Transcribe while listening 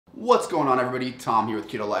What's going on, everybody? Tom here with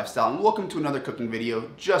Keto Lifestyle, and welcome to another cooking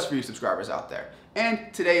video just for you subscribers out there.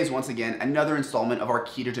 And today is once again another installment of our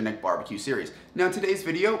ketogenic barbecue series. Now in today's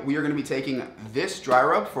video, we are going to be taking this dry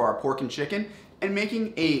rub for our pork and chicken and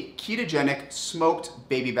making a ketogenic smoked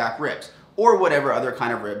baby back ribs, or whatever other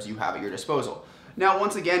kind of ribs you have at your disposal. Now,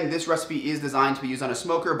 once again, this recipe is designed to be used on a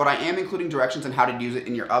smoker, but I am including directions on how to use it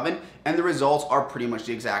in your oven, and the results are pretty much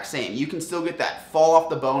the exact same. You can still get that fall off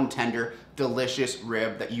the bone, tender, delicious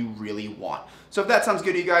rib that you really want. So if that sounds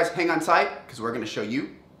good to you guys, hang on tight, because we're going to show you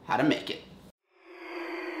how to make it.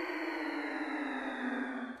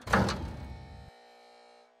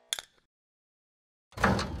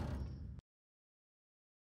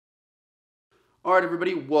 All right,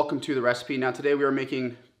 everybody, welcome to the recipe. Now today we are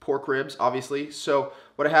making pork ribs, obviously. So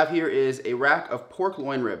what I have here is a rack of pork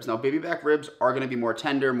loin ribs. Now baby back ribs are gonna be more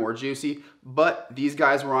tender, more juicy, but these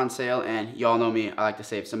guys were on sale and y'all know me, I like to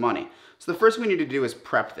save some money. So the first thing we need to do is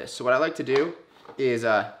prep this. So what I like to do is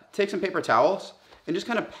take some paper towels and just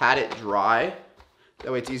kind of pat it dry.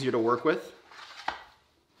 That way it's easier to work with.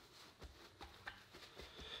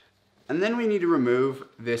 And then we need to remove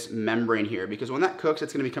this membrane here because when that cooks,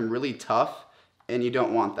 it's gonna become really tough and you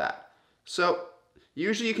don't want that. So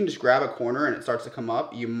usually you can just grab a corner and it starts to come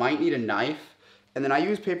up. You might need a knife, and then I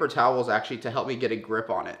use paper towels actually to help me get a grip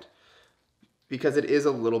on it because it is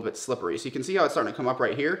a little bit slippery. So you can see how it's starting to come up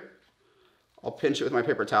right here. I'll pinch it with my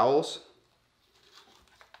paper towels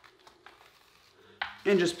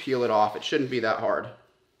and just peel it off. It shouldn't be that hard.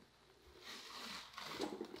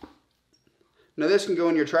 Now this can go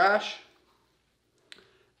in your trash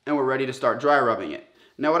and we're ready to start dry rubbing it.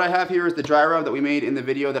 Now what I have here is the dry rub that we made in the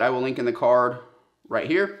video that I will link in the card right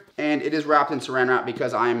here. And it is wrapped in saran wrap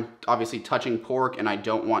because I'm obviously touching pork and I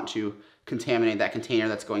don't want to contaminate that container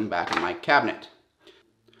that's going back in my cabinet.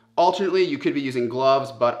 Alternately, you could be using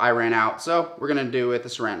gloves, but I ran out, so we're gonna do it with the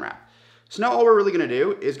saran wrap. So now all we're really gonna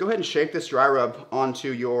do is go ahead and shake this dry rub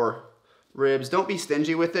onto your ribs. Don't be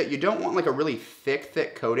stingy with it. You don't want like a really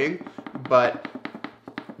thick coating, but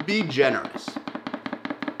be generous.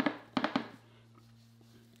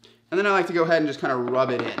 And then I like to go ahead and just kind of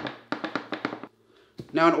rub it in.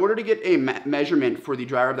 Now in order to get a measurement for the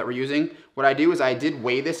dry rub that we're using, what I do is I did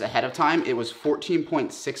weigh this ahead of time. It was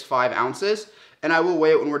 14.65 ounces, and I will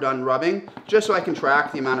weigh it when we're done rubbing, just so I can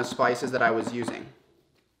track the amount of spices that I was using.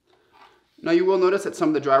 Now you will notice that some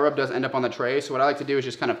of the dry rub does end up on the tray, so what I like to do is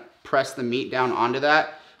just kind of press the meat down onto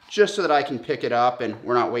that, just so that I can pick it up and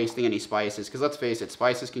we're not wasting any spices, because let's face it,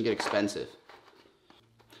 spices can get expensive.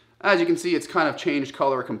 As you can see, it's kind of changed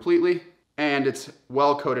color completely, and it's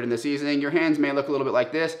well coated in the seasoning. Your hands may look a little bit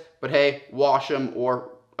like this, but hey, wash them, or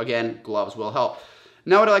again, gloves will help.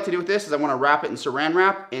 Now what I like to do with this is I want to wrap it in saran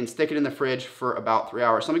wrap and stick it in the fridge for about 3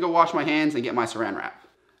 hours. So let me go wash my hands and get my saran wrap.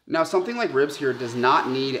 Now something like ribs here does not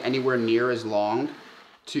need anywhere near as long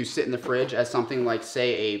to sit in the fridge as something like,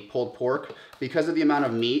 say, a pulled pork. Because of the amount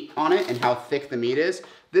of meat on it and how thick the meat is,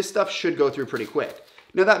 this stuff should go through pretty quick.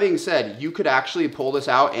 Now that being said, you could actually pull this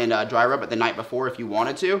out and dry rub it the night before if you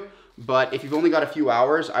wanted to, but if you've only got a few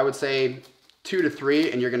hours, I would say 2 to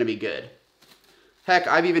 3 and you're gonna be good. Heck,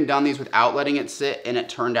 I've even done these without letting it sit and it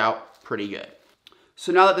turned out pretty good.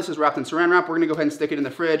 So now that this is wrapped in saran wrap, we're gonna go ahead and stick it in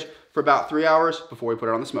the fridge for about 3 hours before we put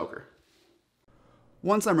it on the smoker.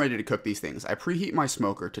 Once I'm ready to cook these things, I preheat my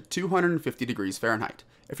smoker to 250 degrees Fahrenheit.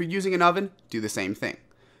 If you're using an oven, do the same thing.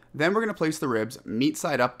 Then we're gonna place the ribs meat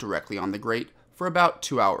side up directly on the grate for about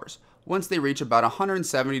 2 hours, once they reach about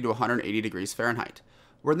 170 to 180 degrees Fahrenheit.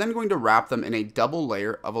 We're then going to wrap them in a double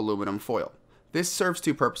layer of aluminum foil. This serves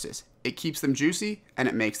two purposes. It keeps them juicy and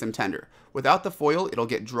it makes them tender. Without the foil, it'll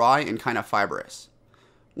get dry and kind of fibrous.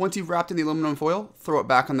 Once you've wrapped in the aluminum foil, throw it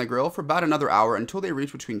back on the grill for about another hour until they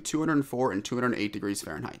reach between 204 and 208 degrees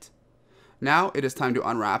Fahrenheit. Now it is time to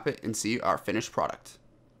unwrap it and see our finished product.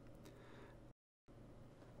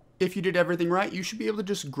 If you did everything right, you should be able to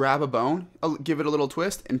just grab a bone, give it a little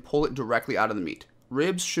twist, and pull it directly out of the meat.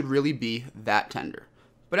 Ribs should really be that tender.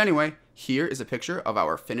 But anyway, here is a picture of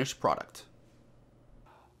our finished product.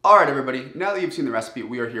 All right, everybody, now that you've seen the recipe,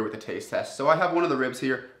 we are here with a taste test. So I have one of the ribs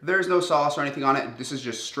here. There's no sauce or anything on it. This is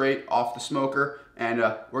just straight off the smoker, and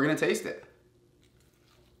we're gonna taste it.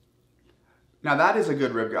 Now that is a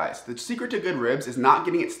good rib, guys. The secret to good ribs is not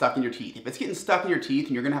getting it stuck in your teeth. If it's getting stuck in your teeth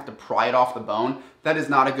and you're gonna have to pry it off the bone, that is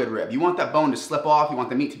not a good rib. You want that bone to slip off. You want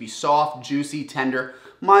the meat to be soft, juicy, tender.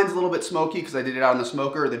 Mine's a little bit smoky because I did it out on the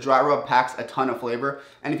smoker. The dry rub packs a ton of flavor.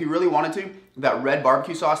 And if you really wanted to, that red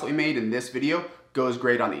barbecue sauce that we made in this video goes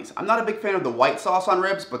great on these. I'm not a big fan of the white sauce on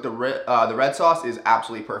ribs, but the red sauce is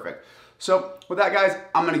absolutely perfect. So with that, guys,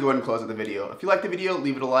 I'm gonna go ahead and close out the video. If you like the video,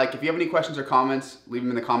 leave it a like. If you have any questions or comments, leave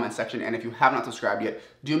them in the comment section. And if you have not subscribed yet,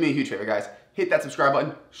 do me a huge favor, guys. Hit that subscribe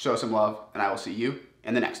button, show some love, and I will see you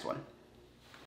in the next one.